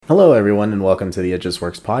Hello, everyone, and welcome to the It Just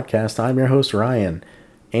Works podcast. I'm your host, Ryan,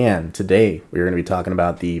 and today we're going to be talking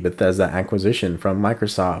about the Bethesda acquisition from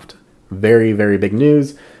Microsoft. Very, very big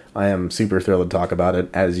news. I am super thrilled to talk about it,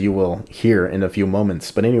 as you will hear in a few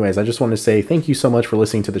moments. But anyways, I just want to say thank you so much for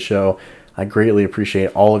listening to the show. I greatly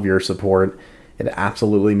appreciate all of your support. It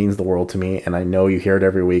absolutely means the world to me, and I know you hear it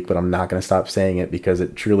every week, but I'm not going to stop saying it because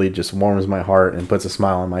it truly just warms my heart and puts a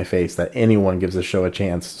smile on my face that anyone gives the show a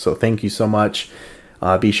chance. So thank you so much.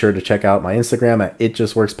 Be sure to check out my Instagram at It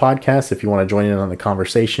Just Works Podcast if you want to join in on the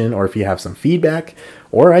conversation or if you have some feedback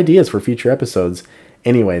or ideas for future episodes.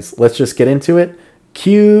 Anyways, let's just get into it.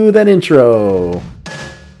 Cue that intro.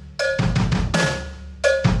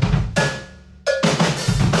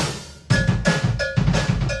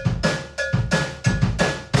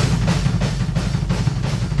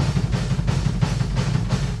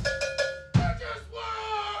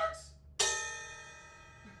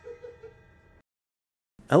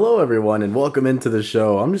 Hello, everyone, and welcome into the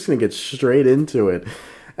show. I'm just going to get straight into it.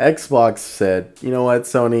 Xbox said, you know what,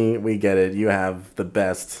 Sony, we get it. You have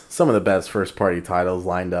some of the best first-party titles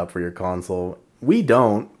lined up for your console. We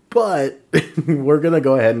don't, but we're going to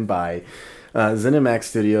go ahead and buy ZeniMax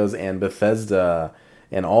Studios and Bethesda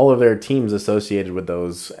and all of their teams associated with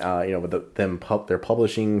those, with their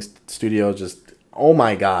publishing studios. Just, oh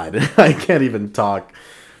my God, I can't even talk.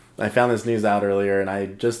 I found this news out earlier, and I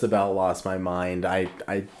just about lost my mind. I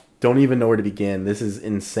don't even know where to begin. This is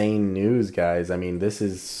insane news, guys. I mean, this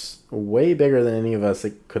is way bigger than any of us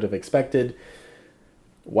could have expected.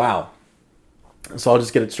 Wow. So I'll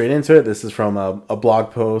just get it straight into it. This is from a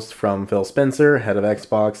blog post from Phil Spencer, head of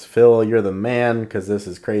Xbox. Phil, you're the man, because this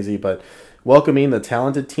is crazy, but welcoming the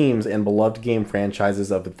talented teams and beloved game franchises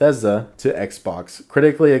of Bethesda to Xbox.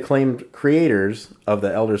 Critically acclaimed creators of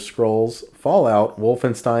the Elder Scrolls, Fallout,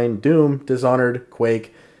 Wolfenstein, Doom, Dishonored,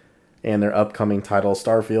 Quake, and their upcoming title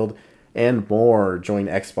Starfield, and more join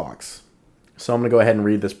Xbox. So I'm going to go ahead and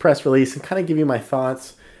read this press release and kind of give you my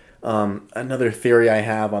thoughts. Another theory I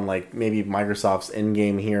have on maybe Microsoft's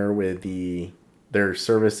endgame here with their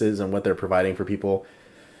services and what they're providing for people.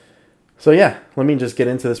 So yeah, let me just get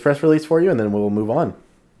into this press release for you and then we'll move on.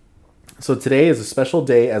 So today is a special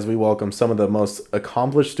day as we welcome some of the most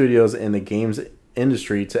accomplished studios in the games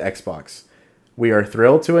industry to Xbox. We are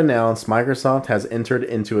thrilled to announce Microsoft has entered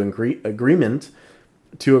into an agreement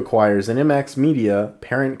to acquire ZeniMax Media,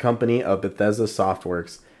 parent company of Bethesda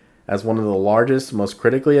Softworks. As one of the largest, most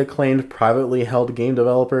critically acclaimed privately held game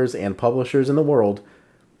developers and publishers in the world,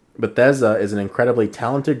 Bethesda is an incredibly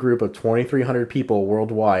talented group of 2,300 people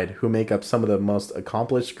worldwide who make up some of the most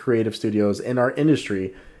accomplished creative studios in our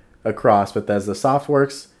industry across Bethesda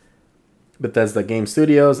Softworks, Bethesda Game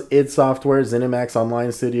Studios, id Software, ZeniMax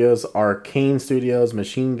Online Studios, Arcane Studios,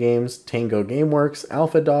 Machine Games, Tango Gameworks,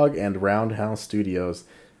 Alpha Dog, and Roundhouse Studios.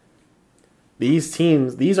 These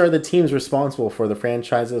are the teams responsible for the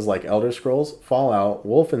franchises like Elder Scrolls, Fallout,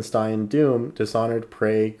 Wolfenstein, Doom, Dishonored,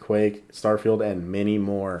 Prey, Quake, Starfield, and many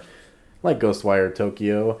more, like Ghostwire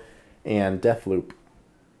Tokyo and Deathloop.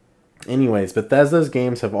 Anyways, Bethesda's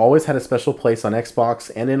games have always had a special place on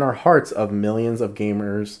Xbox and in our hearts of millions of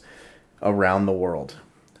gamers around the world.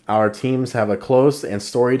 Our teams have a close and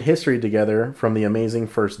storied history together, from the amazing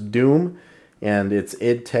first Doom and its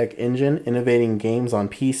id Tech engine innovating games on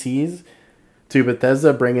PCs, to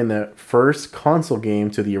Bethesda bringing the first console game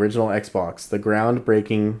to the original Xbox, the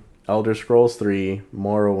groundbreaking Elder Scrolls 3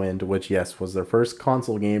 Morrowind, which, yes, was their first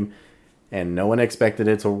console game, and no one expected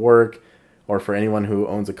it to work, or for anyone who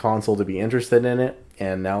owns a console to be interested in it,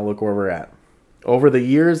 and now look where we're at. Over the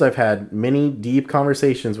years, I've had many deep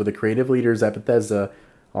conversations with the creative leaders at Bethesda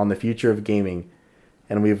on the future of gaming,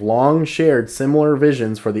 and we've long shared similar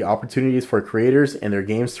visions for the opportunities for creators and their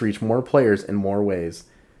games to reach more players in more ways.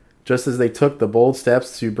 Just as they took the bold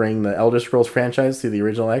steps to bring the Elder Scrolls franchise to the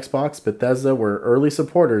original Xbox, Bethesda were early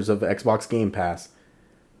supporters of Xbox Game Pass,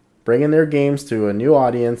 bringing their games to new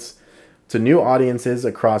audiences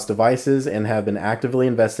across devices, and have been actively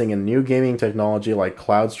investing in new gaming technology like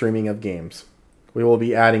cloud streaming of games. We will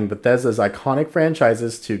be adding Bethesda's iconic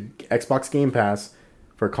franchises to Xbox Game Pass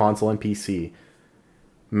for console and PC.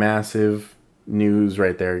 Massive news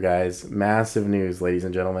right there, guys. Massive news, ladies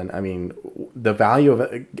and gentlemen. I mean, the value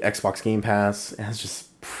of Xbox Game Pass has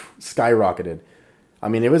just skyrocketed. I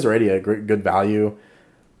mean, it was already a good value,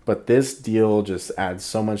 but this deal just adds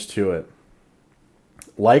so much to it.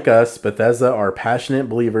 Like us, Bethesda are passionate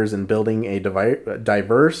believers in building a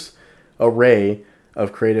diverse array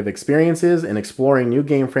of creative experiences and exploring new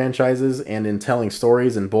game franchises and in telling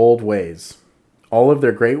stories in bold ways. All of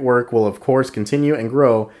their great work will, of course, continue and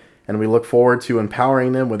grow, and we look forward to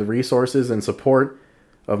empowering them with resources and support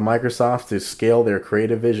of Microsoft to scale their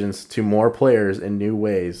creative visions to more players in new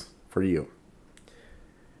ways for you.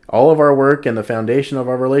 All of our work and the foundation of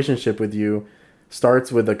our relationship with you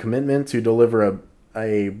starts with a commitment to deliver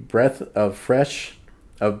a breath of fresh,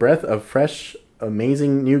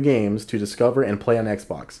 amazing new games to discover and play on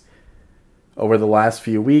Xbox. Over the last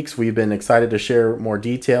few weeks, we've been excited to share more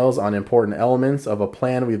details on important elements of a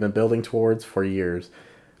plan we've been building towards for years.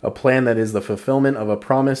 A plan that is the fulfillment of a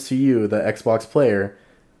promise to you, the Xbox player,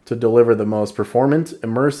 to deliver the most performant,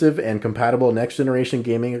 immersive, and compatible next-generation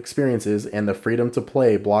gaming experiences and the freedom to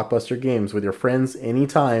play blockbuster games with your friends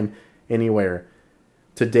anytime, anywhere.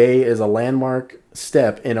 Today is a landmark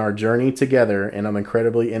step in our journey together, and I'm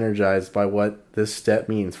incredibly energized by what this step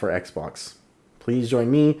means for Xbox. Please join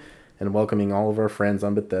me in welcoming all of our friends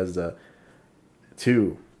on Bethesda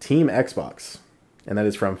to Team Xbox. And that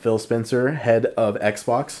is from Phil Spencer, head of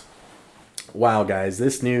Xbox. Wow, guys,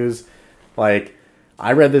 this news,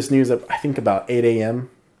 I read this news at, I think, about 8 a.m.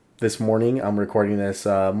 this morning. I'm recording this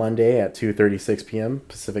Monday at 2:36 p.m.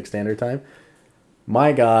 Pacific Standard Time.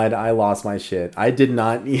 My God, I lost my shit. I did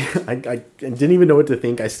not, I didn't even know what to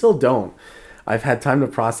think. I still don't. I've had time to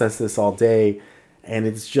process this all day, and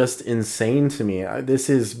it's just insane to me. This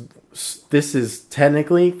is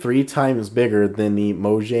technically 3 times bigger than the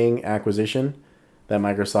Mojang acquisition that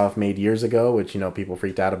Microsoft made years ago, which, people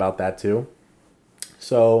freaked out about that too.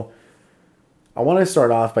 So I want to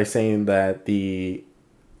start off by saying that the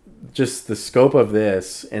scope of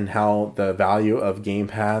this and how the value of Game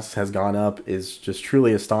Pass has gone up is just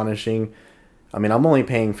truly astonishing. I mean, I'm only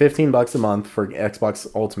paying $15 a month for Xbox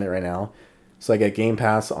Ultimate right now. So I get Game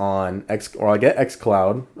Pass on I get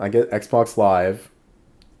xCloud, I get Xbox Live,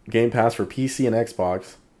 Game Pass for PC and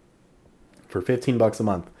Xbox for $15 a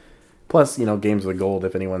month. Plus, games with gold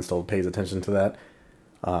if anyone still pays attention to that.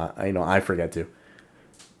 I forget to.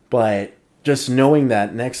 But just knowing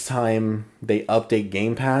that next time they update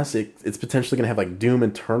Game Pass, it's potentially going to have Doom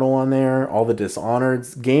Eternal on there, all the Dishonored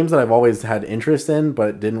games that I've always had interest in,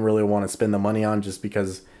 but didn't really want to spend the money on just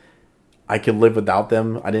because I could live without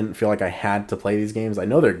them. I didn't feel like I had to play these games. I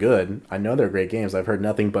know they're good. I know they're great games. I've heard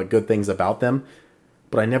nothing but good things about them,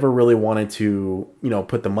 but I never really wanted to,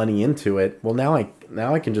 put the money into it. Well, now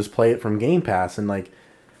I can just play it from Game Pass, and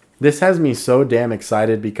this has me so damn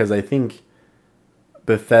excited because I think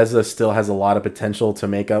Bethesda still has a lot of potential to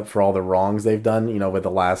make up for all the wrongs they've done, with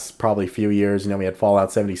the last probably few years. We had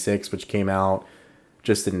Fallout 76, which came out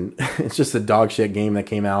it's just a dog shit game that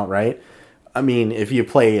came out, right? I mean, if you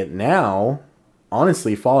play it now,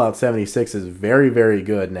 honestly, Fallout 76 is very, very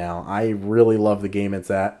good now. I really love the game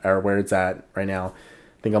it's at, or where it's at right now.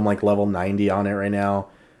 I think I'm level 90 on it right now.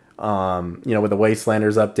 With the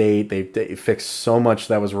Wastelanders update, they fixed so much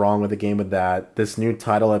that was wrong with the game with that. This new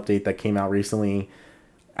title update that came out recently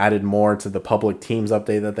added more to the public teams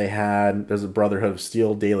update that they had. There's a Brotherhood of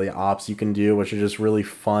Steel daily ops you can do, which are just really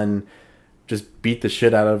fun. Just beat the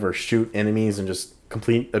shit out of or shoot enemies and just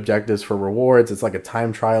complete objectives for rewards. It's like a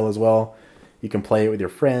time trial as well. You can play it with your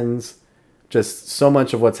friends. Just so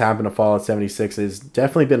much of what's happened to Fallout 76 has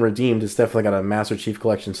definitely been redeemed. It's definitely got a Master Chief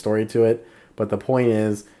Collection story to it. But the point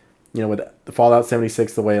is, with the Fallout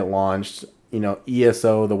 76 the way it launched,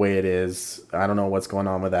 ESO the way it is, I don't know what's going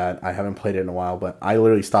on with that. I haven't played it in a while, but I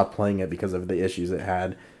literally stopped playing it because of the issues it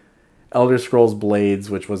had. Elder Scrolls Blades,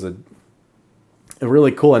 which was a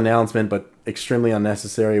really cool announcement, but extremely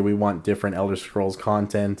unnecessary. We want different Elder Scrolls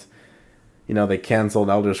content. They canceled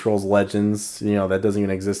Elder Scrolls Legends, that doesn't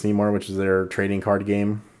even exist anymore, which is their trading card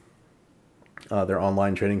game. Their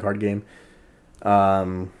online trading card game.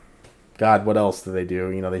 God, what else did they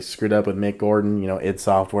do? They screwed up with Mick Gordon, id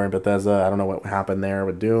Software and Bethesda. I don't know what happened there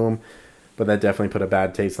with Doom, but that definitely put a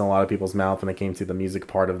bad taste in a lot of people's mouth when it came to the music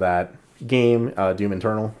part of that game, Doom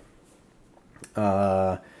Eternal.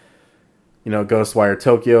 Ghostwire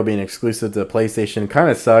Tokyo being exclusive to PlayStation kind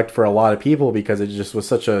of sucked for a lot of people because it just was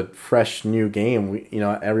such a fresh new game.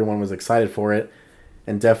 Everyone was excited for it,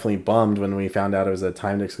 and definitely bummed when we found out it was a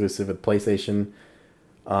timed exclusive with PlayStation.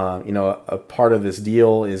 A part of this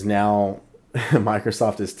deal is now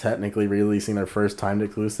Microsoft is technically releasing their first timed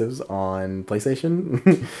exclusives on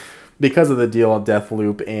PlayStation. Because of the deal,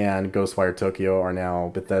 Deathloop and Ghostwire Tokyo are now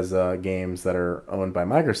Bethesda games that are owned by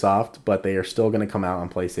Microsoft, but they are still going to come out on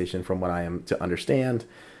PlayStation from what I am to understand.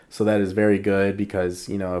 So that is very good because,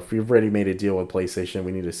 if we've already made a deal with PlayStation,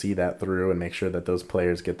 we need to see that through and make sure that those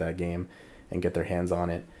players get that game and get their hands on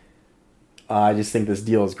it. I just think this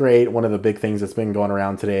deal is great. One of the big things that's been going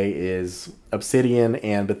around today is Obsidian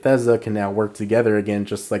and Bethesda can now work together again,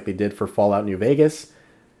 just like they did for Fallout New Vegas.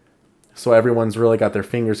 So everyone's really got their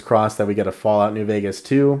fingers crossed that we get a Fallout New Vegas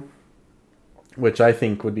 2, which I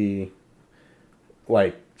think would be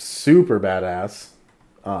like super badass.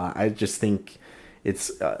 I just think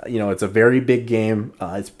it's it's a very big game.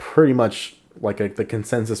 It's pretty much like the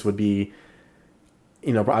consensus would be,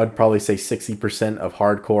 I would probably say 60% of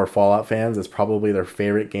hardcore Fallout fans is probably their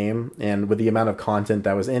favorite game. And with the amount of content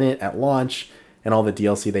that was in it at launch and all the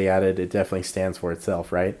DLC they added, it definitely stands for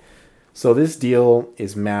itself, right? So this deal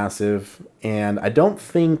is massive, and I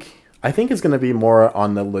think it's going to be more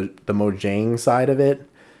on the Mojang side of it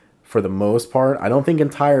for the most part. I don't think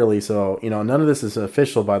entirely. So, none of this is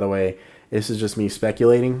official, by the way. This is just me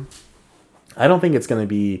speculating. I don't think it's going to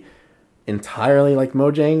be entirely like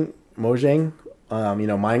Mojang.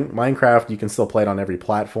 Minecraft, you can still play it on every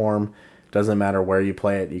platform. Doesn't matter where you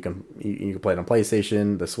play it. You can play it on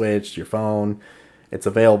PlayStation, the Switch, your phone. It's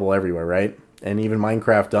available everywhere, right? And even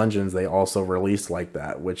Minecraft Dungeons, they also released like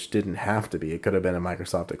that, which didn't have to be. It could have been a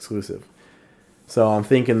Microsoft exclusive. So I'm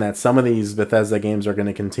thinking that some of these Bethesda games are going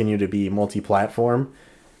to continue to be multi-platform,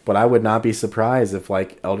 but I would not be surprised if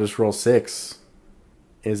like Elder Scrolls 6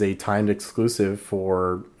 is a timed exclusive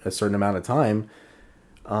for a certain amount of time.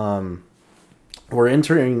 We're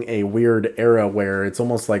entering a weird era where it's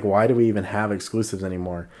almost like, why do we even have exclusives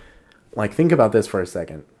anymore? Like, think about this for a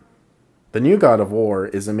second. The new God of War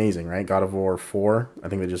is amazing, right? God of War 4, I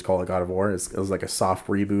think they just call it God of War. It was like a soft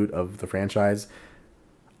reboot of the franchise,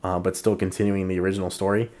 but still continuing the original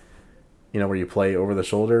story. Where you play over the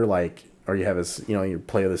shoulder, like, or you have this, you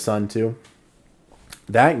play the son too.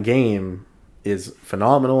 That game is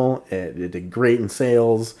phenomenal. It did great in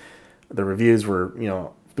sales. The reviews were,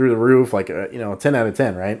 through the roof, like, 10 out of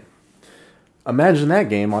 10, right? Imagine that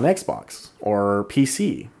game on Xbox or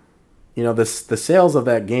PC. The sales of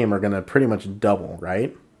that game are going to pretty much double,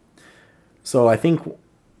 right? So I think,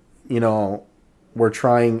 I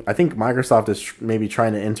think Microsoft is maybe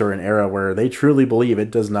trying to enter an era where they truly believe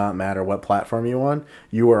it does not matter what platform you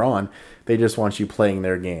are on. They just want you playing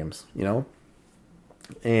their games,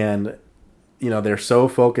 And, they're so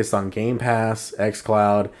focused on Game Pass,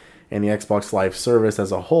 xCloud, and the Xbox Live service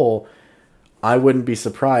as a whole. I wouldn't be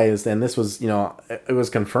surprised, and this was, it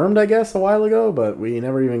was confirmed, I guess, a while ago, but we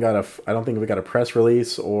never even got I don't think we got a press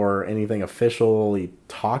release or anything officially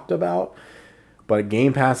talked about. But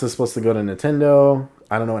Game Pass is supposed to go to Nintendo.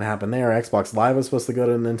 I don't know what happened there. Xbox Live is supposed to go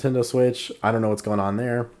to Nintendo Switch. I don't know what's going on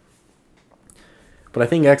there. But I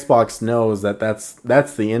think Xbox knows that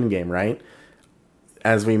that's the end game, right?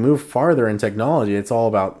 As we move farther in technology, it's all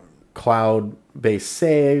about cloud-based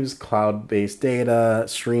saves, cloud-based data,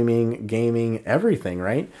 streaming, gaming, everything,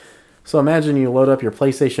 right? So imagine you load up your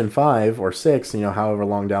PlayStation 5 or 6, however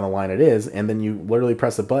long down the line it is, and then you literally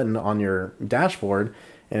press a button on your dashboard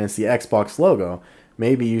and it's the Xbox logo.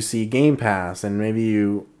 Maybe you see Game Pass, and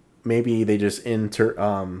maybe they just integrate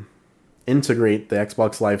the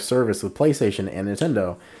Xbox Live service with PlayStation and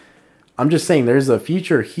Nintendo. I'm just saying there's a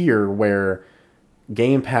future here where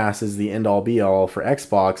Game Pass is the end-all be-all for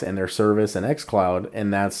Xbox and their service and xCloud,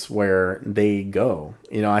 and that's where they go.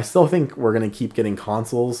 I still think we're going to keep getting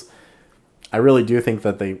consoles. I really do think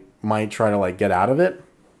that they might try to like get out of it,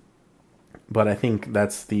 but I think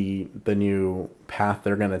that's the new path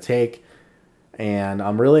they're going to take, and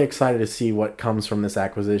I'm really excited to see what comes from this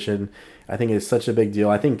acquisition. I think it's such a big deal.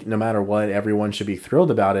 I think no matter what, everyone should be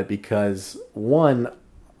thrilled about it because, one,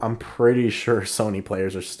 I'm pretty sure Sony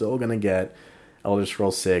players are still going to get Elder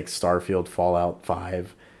Scrolls 6, Starfield, Fallout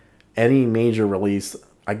 5, any major release.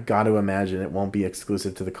 I got to imagine it won't be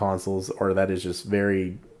exclusive to the consoles, or that is just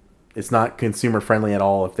it's not consumer friendly at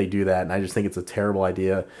all if they do that, and I just think it's a terrible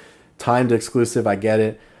idea. Timed exclusive, I get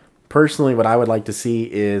it. Personally, what I would like to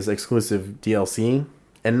see is exclusive DLC,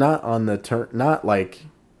 and not on not like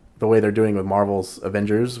the way they're doing with Marvel's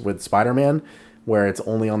Avengers with Spider-Man, where it's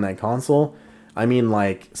only on that console. I mean,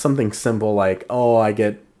 like something simple like, I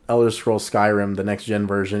get Elder Scrolls Skyrim, the next gen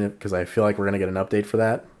version, because I feel like we're going to get an update for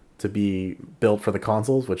that to be built for the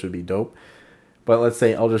consoles, which would be dope. But let's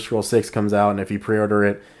say Elder Scrolls 6 comes out, and if you pre-order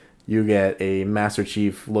it, you get a Master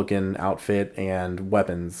Chief looking outfit and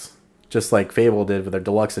weapons, just like Fable did with their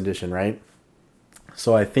deluxe edition, right?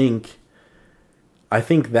 So I think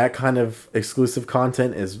that kind of exclusive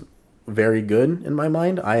content is very good in my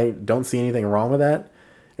mind. I don't see anything wrong with that,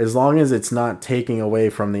 as long as it's not taking away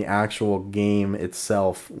from the actual game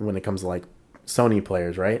itself when it comes to like Sony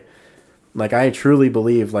players, right? Like, I truly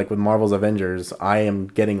believe, like with Marvel's Avengers, I am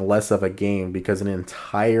getting less of a game because an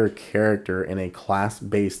entire character in a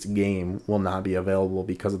class-based game will not be available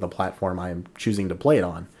because of the platform I am choosing to play it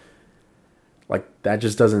on. Like, that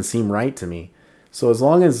just doesn't seem right to me. So as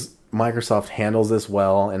long as Microsoft handles this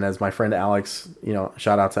well, and as my friend Alex,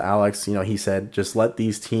 shout out to Alex, he said, just let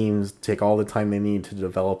these teams take all the time they need to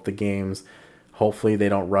develop the games. Hopefully they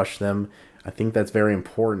don't rush them. I think that's very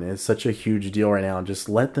important. It's such a huge deal right now. Just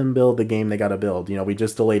let them build the game they got to build. We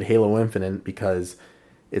just delayed Halo Infinite because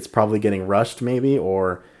it's probably getting rushed maybe,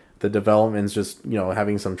 or the development's just,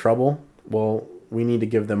 having some trouble. Well, we need to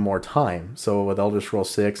give them more time. So with Elder Scrolls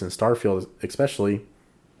 6 and Starfield especially,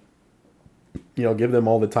 give them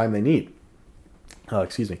all the time they need.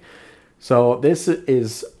 Excuse me. So this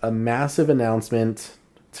is a massive announcement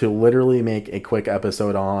to literally make a quick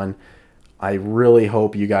episode on. I really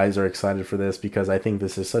hope you guys are excited for this because I think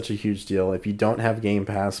this is such a huge deal. If you don't have Game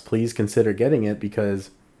Pass, please consider getting it, because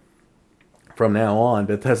from now on,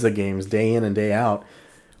 Bethesda games day in and day out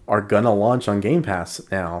are going to launch on Game Pass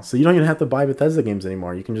now. So you don't even have to buy Bethesda games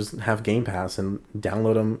anymore. You can just have Game Pass and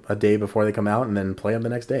download them a day before they come out and then play them the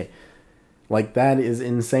next day. Like, that is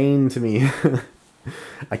insane to me.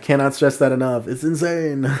 I cannot stress that enough. It's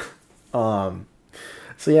insane.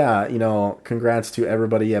 So yeah, congrats to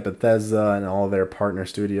everybody at Bethesda and all their partner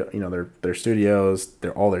studio, their studios,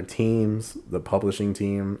 all their teams, the publishing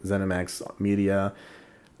team, ZeniMax Media.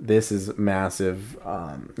 This is massive.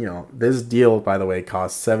 This deal, by the way,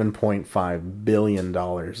 cost $7.5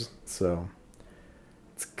 billion. So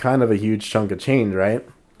it's kind of a huge chunk of change, right?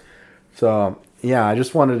 So yeah, I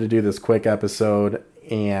just wanted to do this quick episode,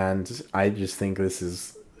 and I just think this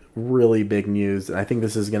is really big news. And I think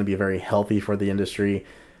this is going to be very healthy for the industry.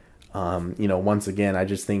 Once again, I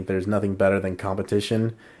just think there's nothing better than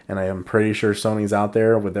competition, and I am pretty sure Sony's out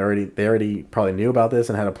there with they already probably knew about this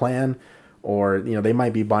and had a plan, or they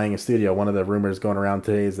might be buying a studio. One of the rumors going around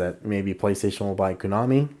today is that maybe PlayStation will buy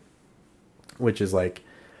Konami, which is like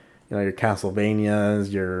your Castlevania,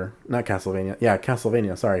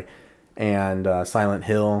 sorry, and Silent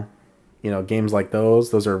Hill. Games like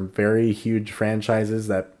those are very huge franchises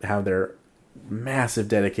that have their massive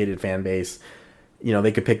dedicated fan base.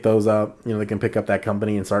 They could pick those up. They can pick up that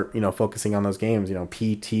company and start, focusing on those games.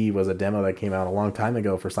 PT was a demo that came out a long time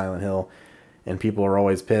ago for Silent Hill, and people are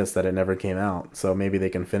always pissed that it never came out. So maybe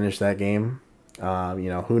they can finish that game.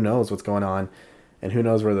 Who knows what's going on, and who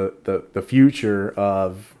knows where the future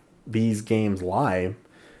of these games lie.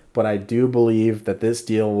 But I do believe that this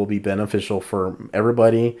deal will be beneficial for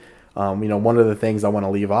everybody. One of the things I want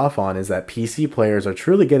to leave off on is that PC players are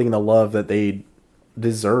truly getting the love that they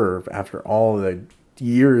deserve after all the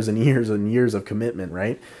years and years and years of commitment,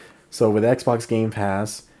 right? So with Xbox Game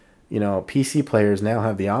Pass, PC players now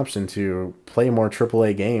have the option to play more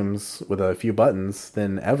AAA games with a few buttons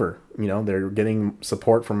than ever. They're getting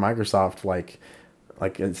support from Microsoft like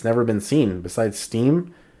it's never been seen. Besides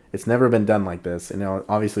Steam, it's never been done like this.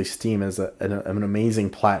 Obviously Steam is an amazing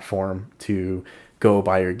platform to go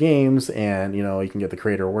buy your games, and you can get the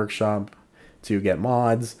Creator Workshop to get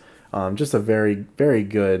mods. Just a very, very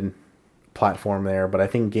good platform there. But I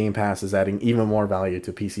think Game Pass is adding even more value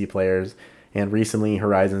to PC players. And recently,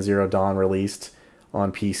 Horizon Zero Dawn released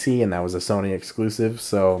on PC, and that was a Sony exclusive.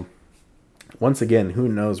 So once again, who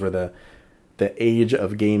knows where the age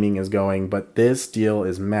of gaming is going. But this deal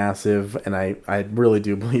is massive, and I really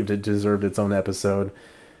do believe it deserved its own episode.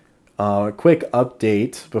 Quick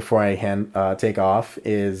update before I take off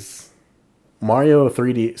is Super Mario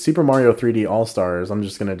 3D All-Stars. I'm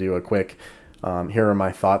just going to do a quick, here are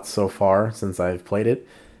my thoughts so far since I've played it.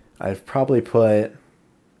 I've probably put,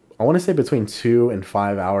 I want to say between 2 and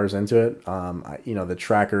 5 hours into it. The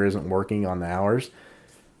tracker isn't working on the hours.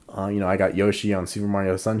 I got Yoshi on Super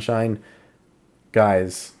Mario Sunshine.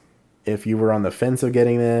 Guys, if you were on the fence of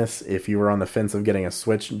getting this, if you were on the fence of getting a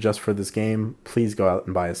Switch just for this game, please go out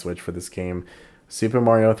and buy a Switch for this game. Super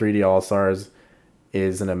Mario 3D All-Stars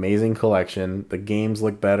is an amazing collection. The games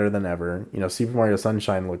look better than ever. Super Mario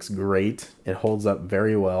Sunshine looks great. It holds up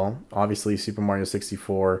very well. Obviously, Super Mario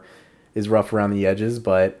 64 is rough around the edges,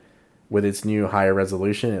 but with its new higher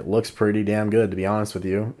resolution, it looks pretty damn good, to be honest with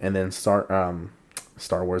you. And then Star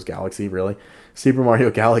Wars Galaxy, really. Super Mario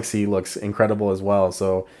Galaxy looks incredible as well.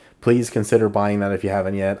 So please consider buying that if you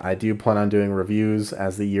haven't yet. I do plan on doing reviews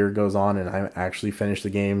as the year goes on and I actually finish the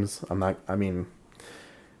games.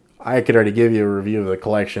 I could already give you a review of the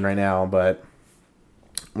collection right now, but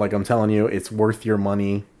like I'm telling you, it's worth your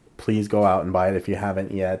money. Please go out and buy it if you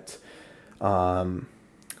haven't yet. I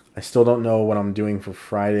still don't know what I'm doing for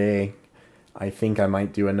Friday. I think I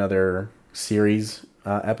might do another series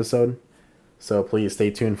episode. So please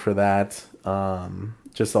stay tuned for that.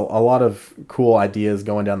 Just a lot of cool ideas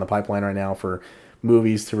going down the pipeline right now for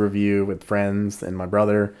movies to review with friends and my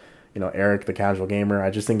brother, Eric, the casual gamer. I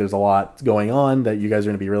just think there's a lot going on that you guys are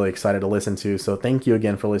going to be really excited to listen to. So thank you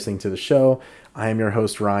again for listening to the show. I am your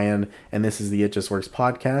host, Ryan, and this is the It Just Works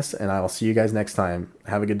podcast, and I will see you guys next time.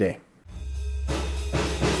 Have a good day.